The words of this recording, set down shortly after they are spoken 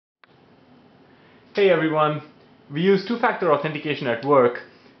Hey everyone, we use two-factor authentication at work.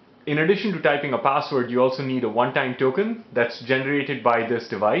 In addition to typing a password, you also need a one-time token that's generated by this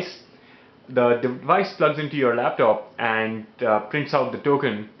device. The device plugs into your laptop and prints out the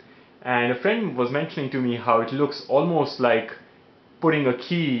token. And a friend was mentioning to me how it looks almost like putting a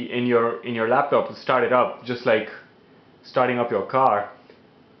key in your laptop to start it up, just like starting up your car.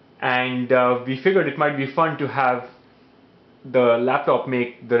 And we figured it might be fun to have the laptop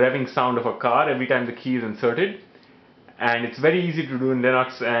make the revving sound of a car every time the key is inserted, and it's very easy to do in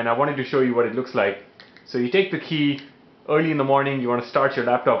Linux, and I wanted to show you what it looks like. So you take the key early in the morning, you want to start your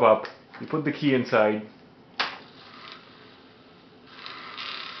laptop up, you put the key inside,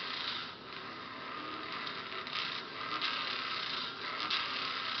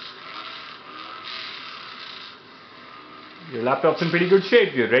 your laptop's in pretty good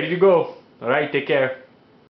shape, you're ready to go. Alright, take care.